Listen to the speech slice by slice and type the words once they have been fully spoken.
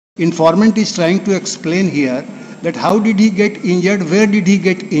informant is trying to explain here that how did he get injured, where did he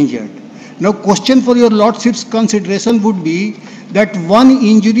get injured. Now, question for your lordship's consideration would be that one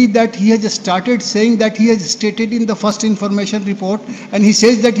injury that he has started saying that he has stated in the first information report, and he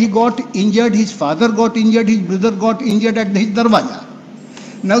says that he got injured, his father got injured, his brother got injured at his darwaja.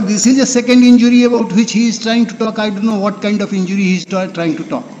 Now, this is a second injury about which he is trying to talk. I don't know what kind of injury he is trying to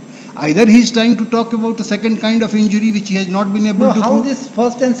talk. Either he is trying to talk about a second kind of injury which he has not been able to how prove. This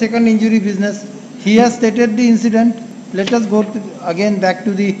first and second injury business, he has stated the incident. Let us go again back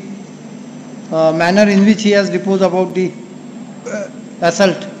to the manner in which he has deposed about the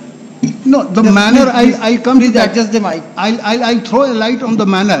assault. No, the manner, I'll come to that. Adjust the mic. I'll throw a light on the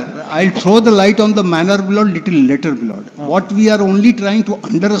manner. I'll throw the light on the manner, Lord, little later, Lord. What we are only trying to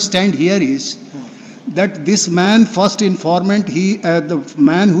understand here is that this man, first informant, the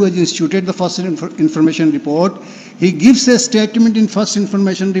man who has instituted the first information report, he gives a statement in first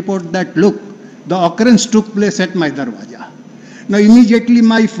information report that, look, the occurrence took place at my darwaja. Now, immediately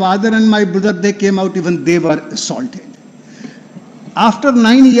my father and my brother, they came out, even they were assaulted. After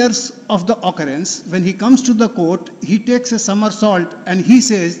 9 years of the occurrence, when he comes to the court, he takes a somersault and he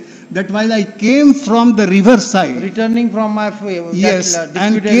says that while I came from the river side, returning from my yes,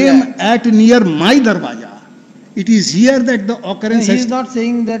 and came at near my darwaja, it is here that the occurrence. He is not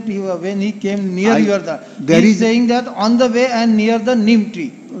saying that when he came near your darwaja. He is saying that on the way and near the neem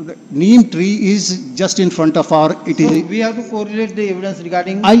tree. The neem tree is just in front of our. We have to correlate the evidence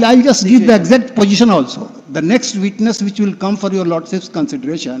regarding. I'll just give the exact position also. The next witness which will come for your lordship's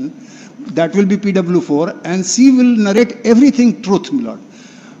consideration, that will be PW4, and she will narrate everything truth, my lord.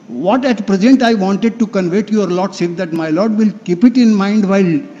 What at present I wanted to convey to your lordship, that my lord will keep it in mind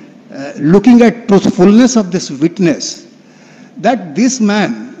while looking at truthfulness of this witness, that this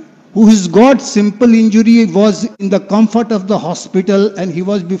man who has got simple injury was in the comfort of the hospital, and he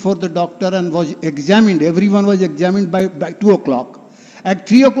was before the doctor and was examined. Everyone was examined by 2 o'clock. At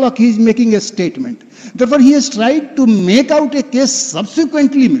 3 o'clock he is making a statement. Therefore he has tried to make out a case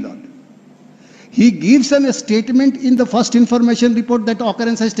subsequently, my lord. He gives a statement in the first information report that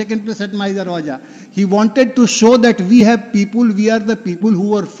occurrence has taken place at my darwaja. He wanted to show that we are the people who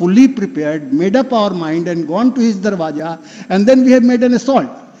were fully prepared, made up our mind and gone to his darwaja, and then we have made an assault.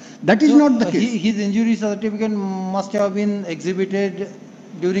 That is not the case. His injury certificate must have been exhibited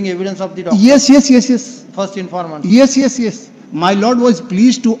during evidence of the doctor. Yes. First informant. Yes. My lord was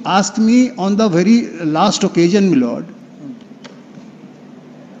pleased to ask me on the very last occasion, my lord.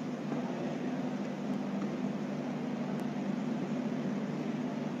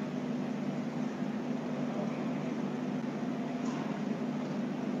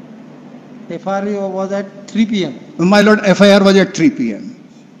 FIR was at 3 p.m. My lord, FIR was at 3 p.m.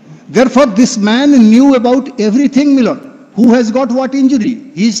 Therefore, this man knew about everything, my lord. Who has got what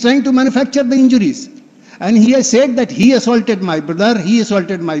injury? He is trying to manufacture the injuries. And he has said that he assaulted my brother, he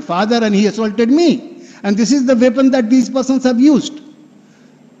assaulted my father, and he assaulted me. And this is the weapon that these persons have used.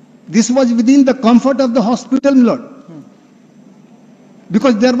 This was within the comfort of the hospital, my lord.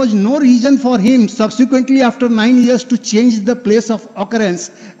 Because there was no reason for him subsequently after 9 years to change the place of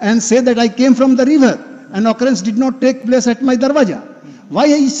occurrence and say that I came from the river and occurrence did not take place at my darwaja. Why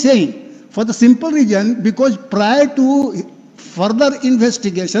he is saying? For the simple reason, because prior to further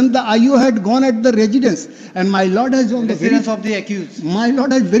investigation, the IO had gone at the residence, and my lord has on the residence of the accused. My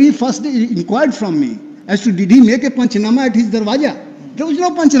lord has very first inquired from me as to did he make a panchnama at his darwaja. There was no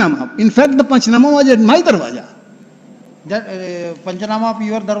panchnama. In fact, the panchnama was at my darwaja. That panchnama of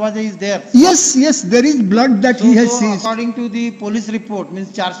your darwaja is there. Yes, there is blood that he has seen. According to the police report,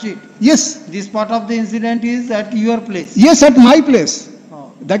 means charge sheet. Yes. This part of the incident is at your place. Yes, at my place.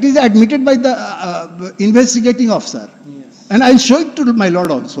 That is admitted by the investigating officer. Yes. And I'll show it to my lord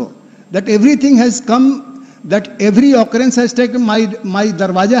also, that everything has come, that every occurrence has taken, my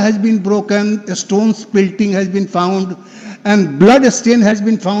darwaja has been broken, a stone spilting has been found, and blood stain has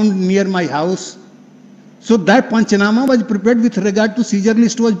been found near my house. So that panchnama was prepared with regard to seizure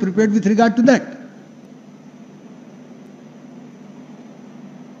list, was prepared with regard to that.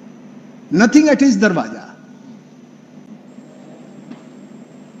 Nothing at his darwaja.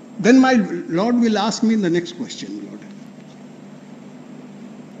 Then my lord will ask me the next question, lord.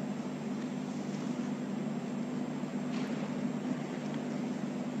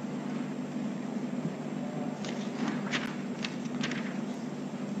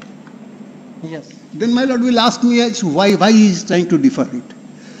 Yes. Then my lord will ask me as why he is trying to defer it.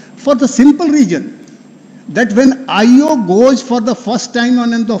 For the simple reason that when IO goes for the first time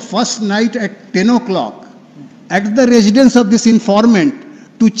on the first night at 10 o'clock at the residence of this informant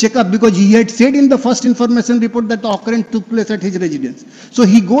to check up, because he had said in the first information report that the occurrence took place at his residence. So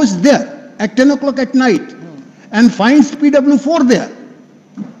he goes there at 10 o'clock at night and finds PW4 there.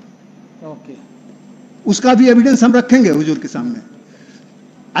 Okay. उसका भी evidence हम रखेंगे हुजूर के सामने.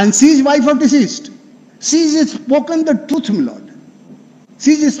 And she is wife of deceased. She has spoken the truth, my lord.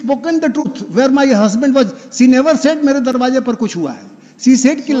 She has spoken the truth. Where my husband was, she never said मेरे दरवाजे पर कुछ हुआ है. She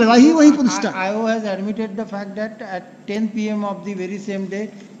said कि लड़ाई वहीं पर start. IO has admitted the fact that at 10 p.m. of the very same day,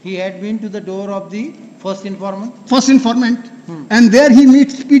 he had been to the door of the first informant. First informant. And there he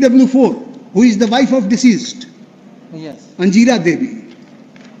meets PW4, who is the wife of deceased, Yes. Anjira Devi.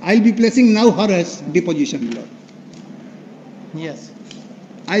 I'll be placing now her as deposition, my lord. Yes.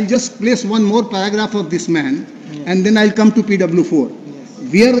 I'll just place one more paragraph of this man, Yes. and then I'll come to PW4,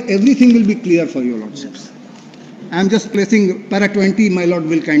 Yes. where everything will be clear for your lordships. I'm just placing para 20, my lord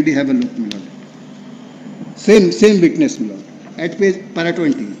will kindly have a look, my lord. Same witness, my lord, at page para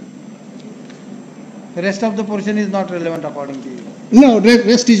 20. The rest of the portion is not relevant according to you. No,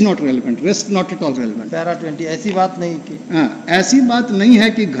 rest is not relevant, rest not at all relevant. Para 20, ऐसी बात नहीं की. हाँ, ऐसी बात नहीं है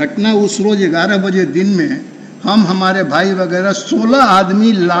कि घटना उस रोज 11 बजे दिन में हम हमारे भाई वगैरह 16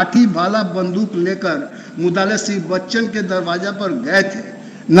 आदमी लाठी भाला बंदूक लेकर मुदाले सिंह बच्चन के दरवाजा पर गए थे.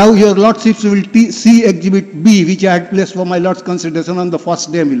 Now your lordships will see exhibit B, which I had placed for my lord's consideration on the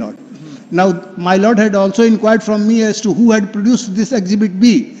first day, my lord. Now my lord had also inquired from me as to who had produced this exhibit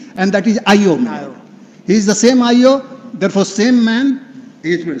B, and that is IO. He is the same IO, therefore same man.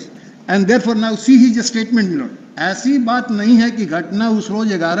 And therefore now see his statement, my lord. ऐसी बात नहीं है कि घटना उस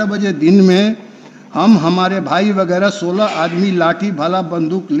रोज 11 बजे दिन में हम हमारे भाई वगैरह 16 आदमी लाठी भाला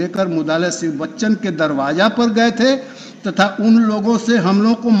बंदूक लेकर मुदाले सिंह बच्चन के दरवाजा पर गए थे तथा उन लोगों से हम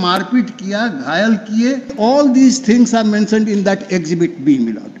लोगों को मारपीट किया, घायल किए. All these things are mentioned in that exhibit B,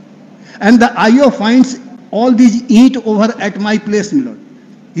 my lord. And the IO finds all these eat over at my place, my lord.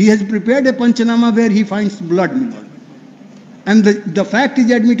 He has prepared a panchanama where he finds blood, my lord. And the fact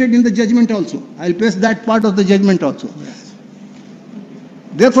is admitted in the judgment also. I'll paste that part of the judgment also. Yes.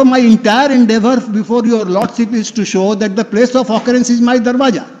 Therefore, my entire endeavor before your lordship is to show that the place of occurrence is my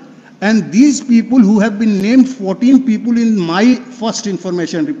darwaja. And these people who have been named, 14 people in my first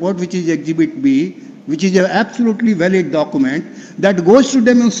information report, which is Exhibit B, which is an absolutely valid document, that goes to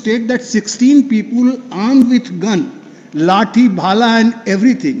demonstrate that 16 people armed with gun, lathi, bhala and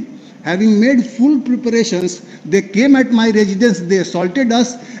everything, having made full preparations, they came at my residence, they assaulted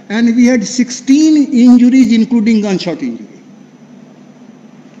us, and we had 16 injuries including gunshot injury.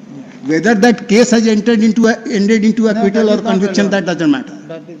 Whether that case has ended into acquittal or conviction, that doesn't matter.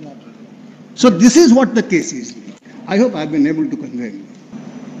 That is not relevant. So this is what the case is. I hope I have been able to convey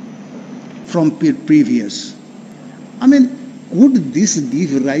from previous. I mean, could this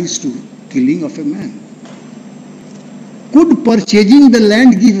give rise to killing of a man? Could purchasing the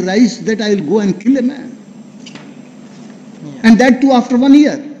land give rise that I will go and kill a man? Yes. And that too after 1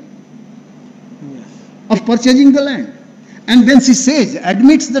 year Yes. of purchasing the land. And then she says,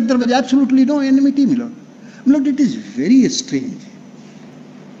 admits that there was absolutely no enmity, my lord. My lord, it is very strange.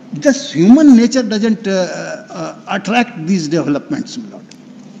 Just human nature doesn't attract these developments, my lord.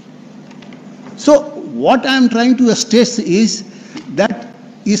 So what I am trying to stress is that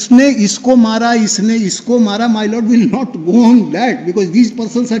इसने इसको मारा, my lord, will not go on that, because these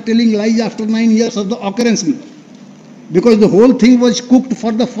persons are telling lies after 9 years of the occurrence. Because the whole thing was cooked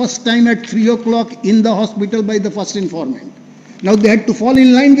for the first time at 3 o'clock in the hospital by the first informant. Now they had to fall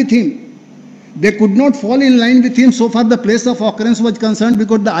in line with him. They could not fall in line with him so far the place of occurrence was concerned,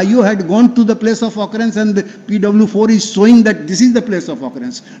 because the IO had gone to the place of occurrence and the PW4 is showing that this is the place of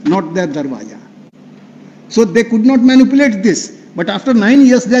occurrence, not their darwaja. So they could not manipulate this. But after 9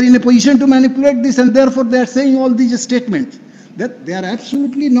 years they are in a position to manipulate this, and therefore they are saying all these statements that they are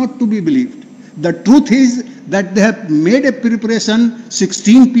absolutely not to be believed. The truth is that they have made a preparation,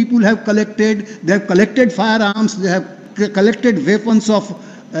 16 people have collected, they have collected firearms, they have collected weapons of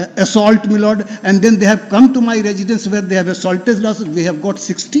assault, my lord, and then they have come to my residence where they have assaulted us. We have got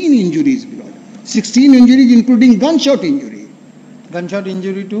 16 injuries, my lord. 16 injuries including gunshot injury. Gunshot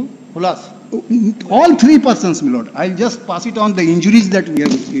injury to Hulas. All 3 persons, my lord. I'll just pass it on the injuries that we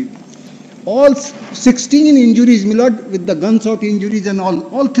have received. All 16 injuries, my lord, with the gunshot injuries and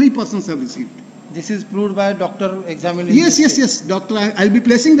all 3 persons have received. This is proved by a doctor examining. Yes, doctor. I'll be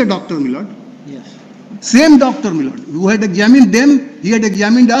placing the doctor, my lord. Yes. Same doctor, my lord, who had examined them, he had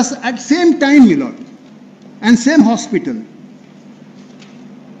examined us at same time, my lord, and same hospital.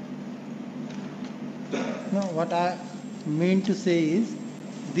 No, what I mean to say is,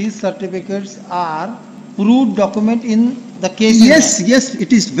 these certificates are proved document in the case. Yes,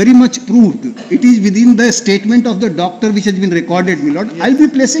 it is very much proved. It is within the statement of the doctor which has been recorded, my lord. Yes. I'll be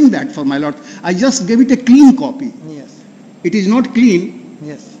placing that for my lord. I just gave it a clean copy. Yes. It is not clean.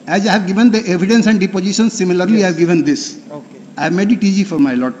 Yes. As I have given the evidence and deposition, similarly Yes. I have given this. Okay. I have made it easy for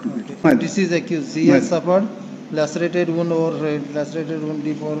my lord to do. Okay. This is accused. He has suffered lacerated wound or lacerated wound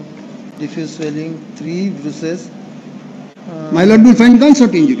deep or diffuse swelling, 3 bruises. My lord will find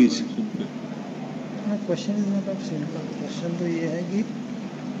gunshot injuries. Question is not of simple. Question तो ये है कि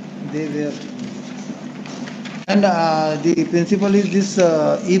they were. And the principle is this: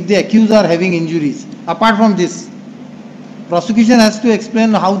 if the accused are having injuries, apart from this, prosecution has to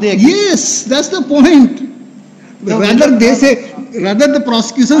explain how they. Yes, that's the point. So Rather the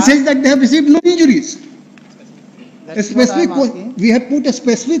prosecution says that they have received no injuries. That's what I am asking. We have put a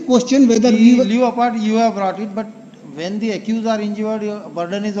specific question whether Leave apart, you have brought it, but when the accused are injured, your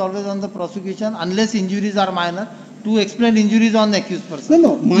burden is always on the prosecution, unless injuries are minor, to explain injuries on the accused person.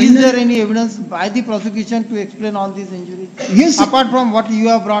 No, Is there any evidence by the prosecution to explain all these injuries? Yes. Apart from what you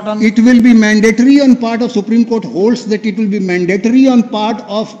have brought on. It will be mandatory on part of Supreme Court holds that it will be mandatory on part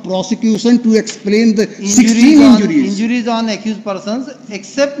of prosecution to explain the 16 injuries. Injuries on accused persons,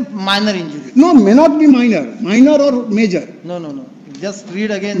 except minor injuries. No, may not be minor or major. No. Just read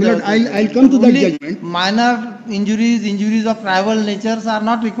again. Lord, I'll come to that judgment. Minor injuries of trivial natures are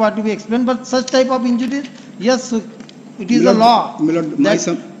not required to be explained, but such type of injuries, yes, it is a law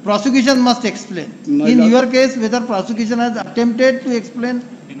that prosecution must explain. In your case, whether prosecution has attempted to explain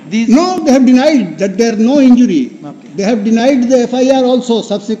these. No, they have denied that there is no injury. Okay. They have denied the FIR also.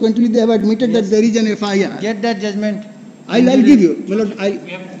 Subsequently, they have admitted that there is an FIR. Get that judgment. I'll give you. My lord, I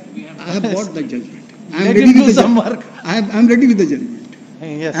have got that judgment. I am Let him do some work. I am ready with the judgment.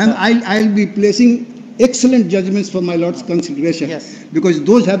 Yes, And sir. I'll be placing excellent judgments for my lord's consideration. Yes. Because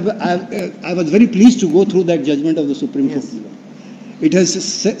those have, I was very pleased to go through that judgment of the Supreme Court. Yes. It has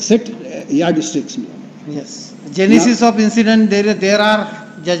set yardsticks. Yes. Genesis of incident, there are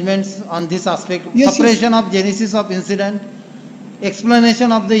judgments on this aspect. Yes, Suppression of genesis of incident,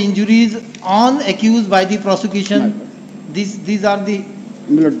 explanation of the injuries on accused by the prosecution. These are the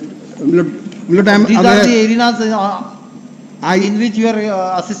Milord, I am these aware. are the arenas in which your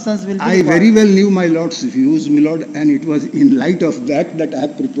assistance will be I required. very well knew my lord's views, my lord, and it was in light of that I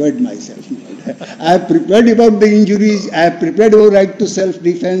have prepared myself. I have prepared about the injuries, I have prepared about right to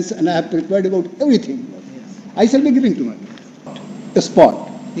self-defense, and I have prepared about everything. Yes. I shall be giving to my lord. A spot.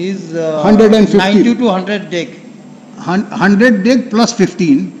 Is 150. 90 to 100 deck. 100 deck plus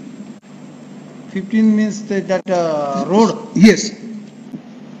 15. 15 means that road. Yes.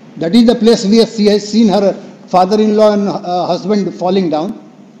 That is the place where she has seen her father-in-law and husband falling down.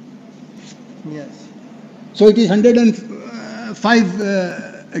 Yes. So it is 105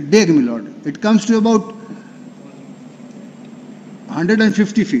 deck, my lord. It comes to about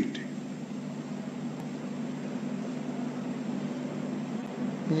 150 feet.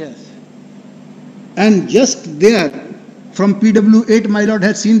 Yes. And just there, from PW8, my lord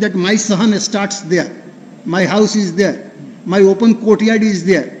has seen that my sahan starts there. My house is there. My open courtyard is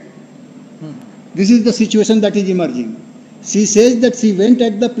there. This is the situation that is emerging. She says that she went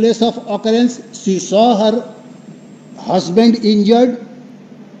at the place of occurrence. She saw her husband injured,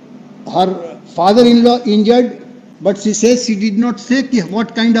 her father-in-law injured, but she says she did not say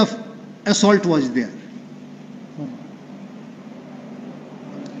what kind of assault was there.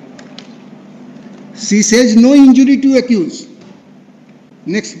 She says no injury to accused.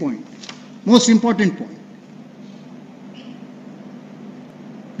 Next point, most important point.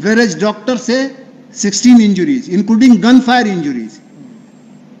 Whereas doctors say 16 injuries, including gunfire injuries.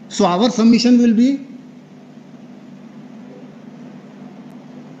 So our submission will be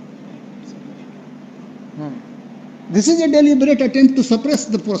this is a deliberate attempt to suppress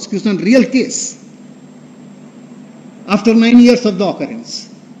the prosecution real case after 9 years of the occurrence.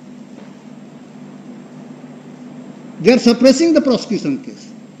 They are suppressing the prosecution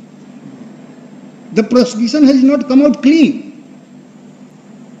case. The prosecution has not come out clean.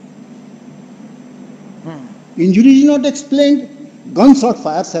 Injury is not explained. Gunshot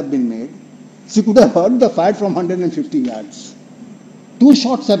fires have been made. She could have heard the fire from 150 yards. 2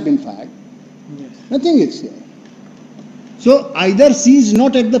 shots have been fired. Yes. Nothing is here. So either she is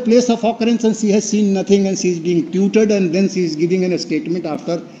not at the place of occurrence and she has seen nothing and she is being tutored and then she is giving a statement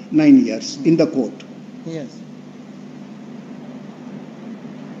after 9 years in the court. Yes.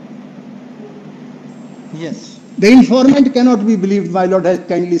 Yes. The informant cannot be believed. My lord has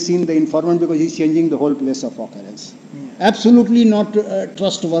kindly seen the informant because he is changing the whole place of occurrence. Absolutely not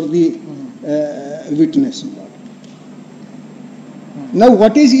trustworthy witness, my lord. Now,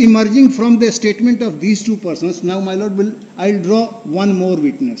 what is emerging from the statement of these two persons? Now, my lord, I'll draw one more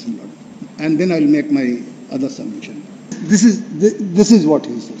witness, my lord, and then I'll make my other submission. This is what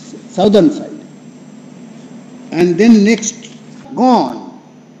he says, southern side, and then next, gone.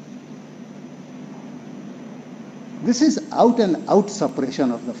 This is out and out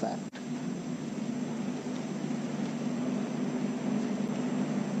suppression of the fact.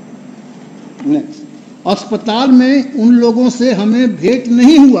 Next. अस्पताल में उन लोगों से हमें भेंट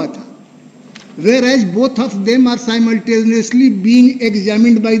नहीं हुआ था, whereas both of them are simultaneously being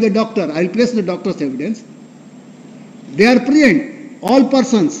examined by the doctor. I'll place the doctor's evidence. They are present, all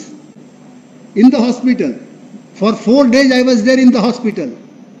persons, in the hospital. For 4 days I was there in the hospital.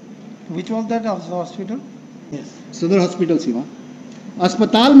 Which was that hospital? Yes. सदर hospital सिवा.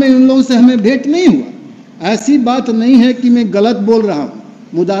 अस्पताल में उन लोगों से हमें भेंट नहीं हुआ. ऐसी बात नहीं है कि मैं गलत बोल रहा हूं.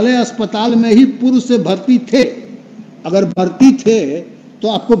 मुदाले अस्पताल में ही पूर्व से भर्ती थे. अगर भर्ती थे तो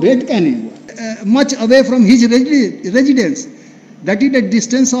आपको भेंट क्या नहीं हुआ? Much away from his residence, that is a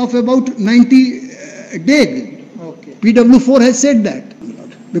distance of about 90 days. Okay. PW4 has said that,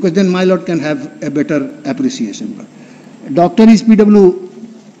 because then my lord can have a better appreciation. Doctor is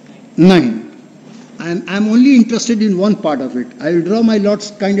PW9, and I am only interested in one part of it. I will draw my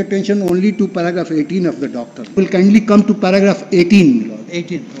lord's kind attention only to paragraph 18 of the doctor. Will kindly come to paragraph 18, my lord.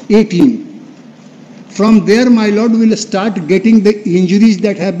 18. 18. From there, my lord will start getting the injuries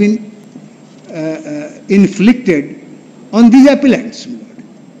that have been inflicted on these appellants, my lord.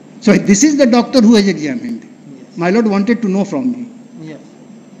 So this is the doctor who has examined. Yes. My lord wanted to know from me. Yes.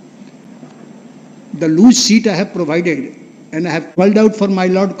 The loose sheet I have provided, and I have called out for my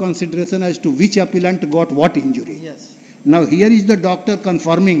lord consideration as to which appellant got what injury. Yes. Now here is the doctor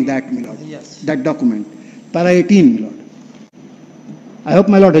confirming that, my lord. Yes. That document. Para 18, my lord. I hope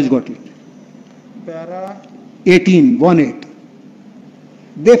my lord has got it. Para 18, 1-8.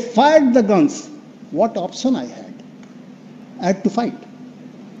 They fired the guns. What option I had? I had to fight.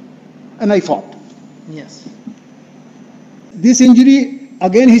 And I fought. Yes. This injury,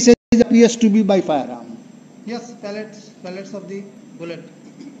 again he says, appears to be by firearm. Yes, pellets of the bullet.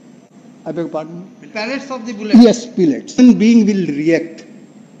 I beg your pardon? Pellets of the bullet. Yes, pellets. Human being will react.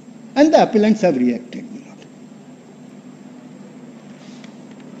 And the appellants have reacted.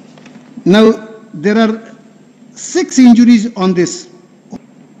 Now, there are 6 injuries on this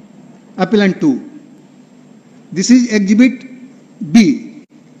appellant 2. This is exhibit B.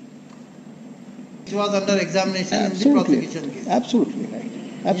 It was under examination Absolutely. in the prosecution case. Absolutely right.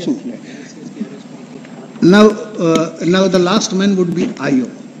 Absolutely right. Now the last man would be IO.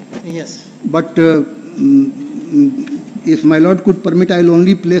 Yes. But if my lord could permit, I will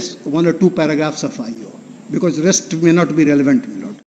only place 1 or 2 paragraphs of IO, because rest may not be relevant.